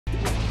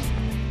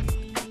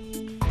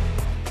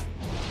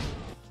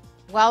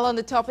While on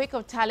the topic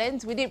of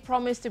talent, we did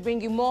promise to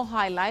bring you more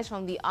highlights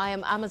from the I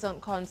Am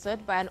Amazon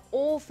concert by an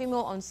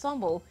all-female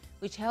ensemble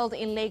which held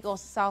in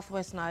Lagos,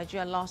 southwest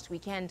Nigeria last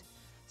weekend.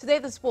 Today,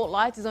 the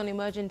spotlight is on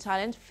emerging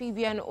talent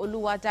Phebean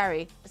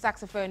Oluwadare, a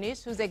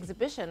saxophonist whose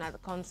exhibition at the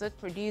concert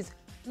produced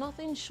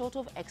nothing short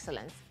of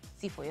excellence.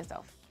 See for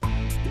yourself.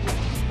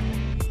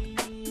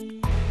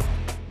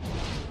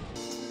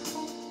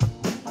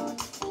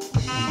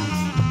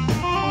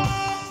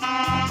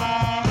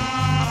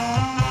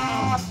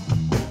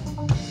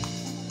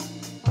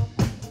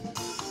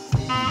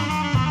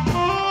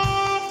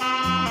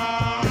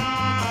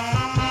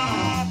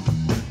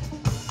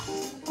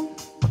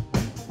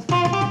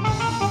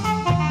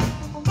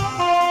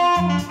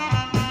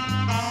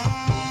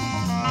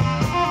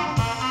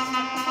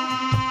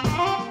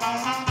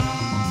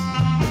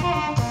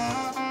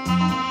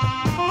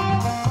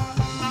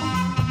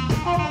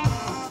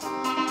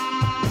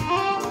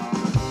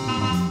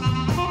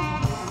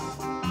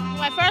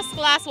 My first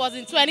class was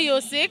in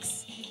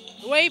 2006,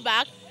 way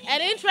back,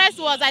 and the interest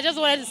was I just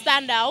wanted to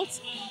stand out,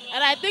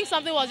 and I think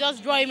something was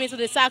just drawing me to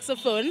the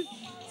saxophone,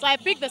 so I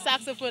picked the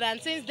saxophone,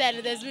 and since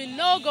then there's been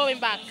no going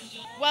back.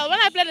 Well, when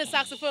I play the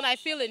saxophone, I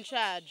feel in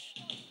charge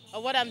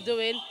of what I'm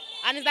doing,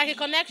 and it's like a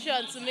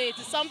connection to me,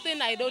 to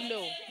something I don't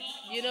know,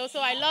 so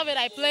I love it,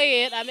 I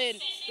play it. I mean,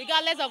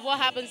 regardless of what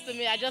happens to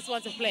me, I just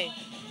want to play.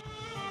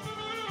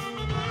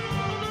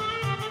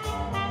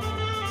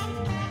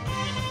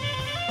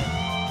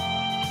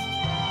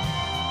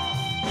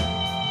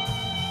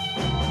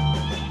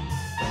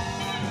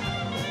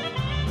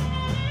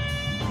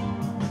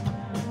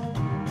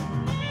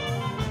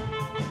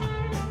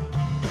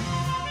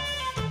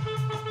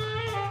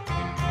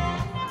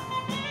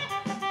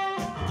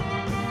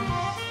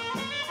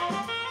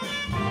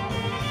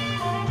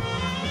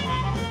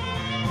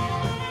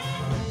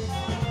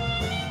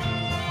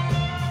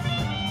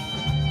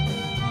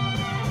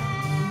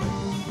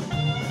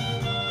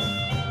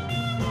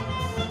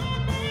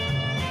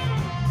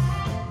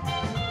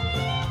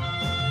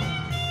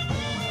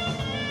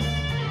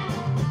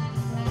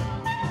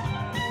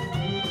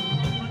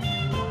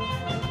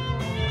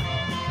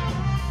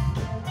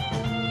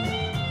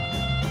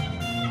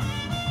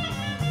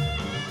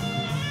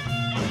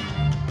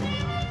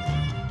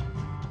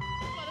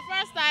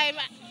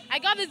 I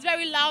got this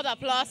very loud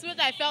applause, which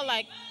I felt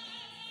like,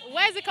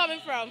 where is it coming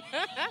from?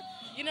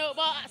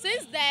 But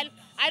since then,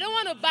 I don't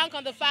want to bank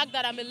on the fact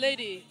that I'm a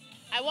lady.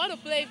 I want to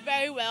play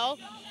very well,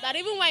 that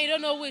even when you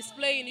don't know who is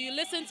playing, you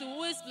listen to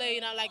who is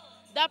playing and like,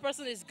 that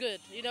person is good,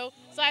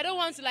 So I don't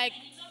want to like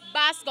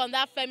bask on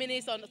that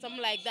feminist or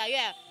something like that.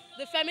 Yeah,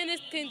 the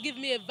feminist can give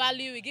me a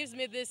value, it gives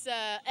me this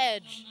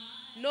edge.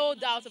 No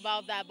doubt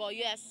about that, but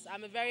yes,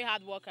 I'm a very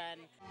hard worker.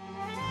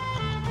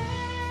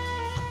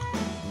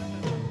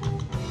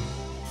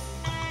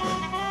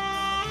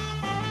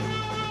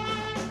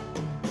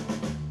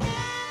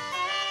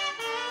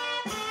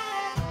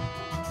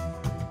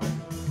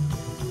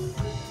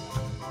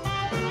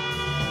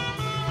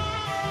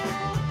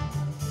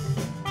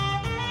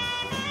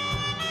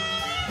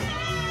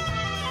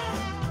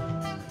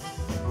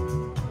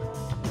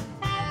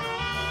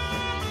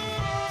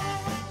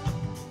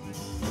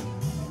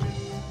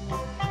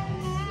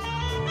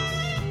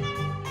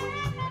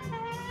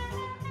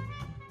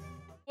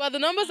 Well, the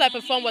numbers I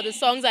perform were the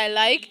songs I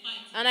like,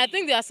 and I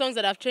think they are songs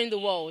that have changed the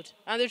world.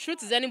 And the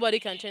truth is anybody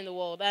can change the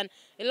world. And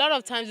a lot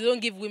of times you don't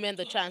give women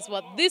the chance.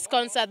 But this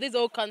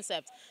whole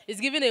concept, is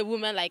giving a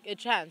woman like a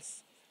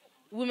chance.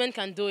 Women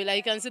can do it. Like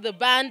you can see the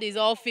band is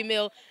all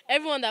female.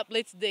 Everyone that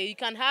plays today, you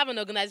can have an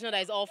organization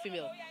that is all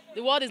female.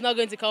 The world is not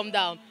going to come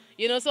down.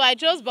 So I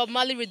chose Bob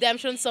Marley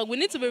Redemption song. We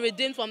need to be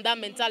redeemed from that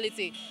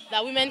mentality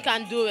that women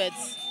can do it.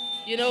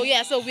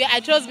 So I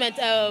chose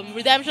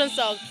Redemption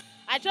song.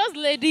 I chose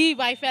Lady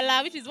by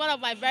Fela, which is one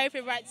of my very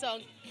favorite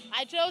songs.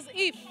 I chose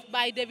If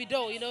by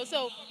Davido,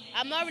 so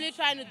I'm not really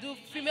trying to do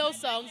female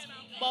songs,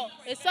 but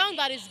a song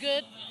that is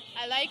good,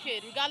 I like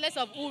it, regardless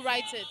of who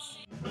writes it.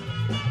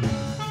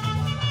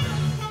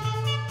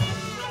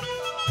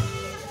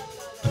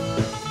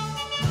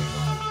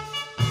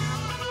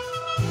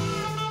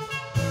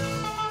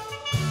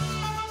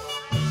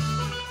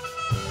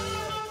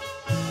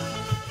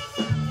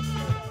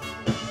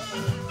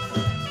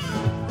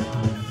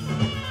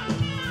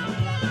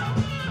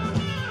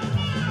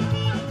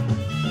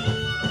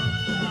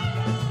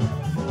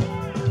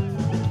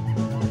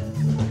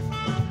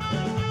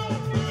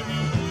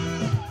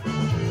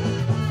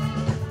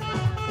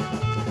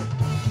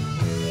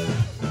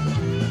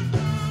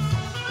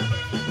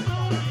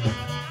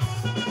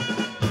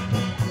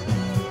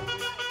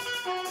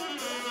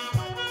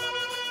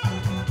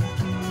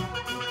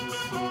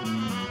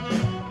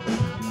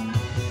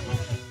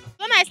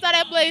 I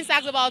started playing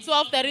sax about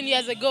 12, 13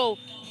 years ago,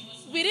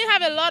 we didn't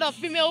have a lot of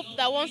female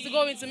that wants to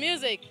go into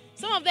music.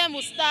 Some of them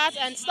will start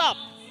and stop.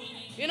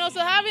 So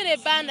having a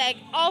band like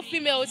all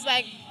female, it's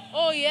like,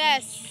 oh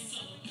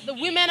yes, the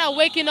women are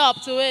waking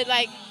up to it.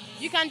 Like,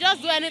 you can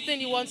just do anything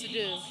you want to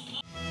do.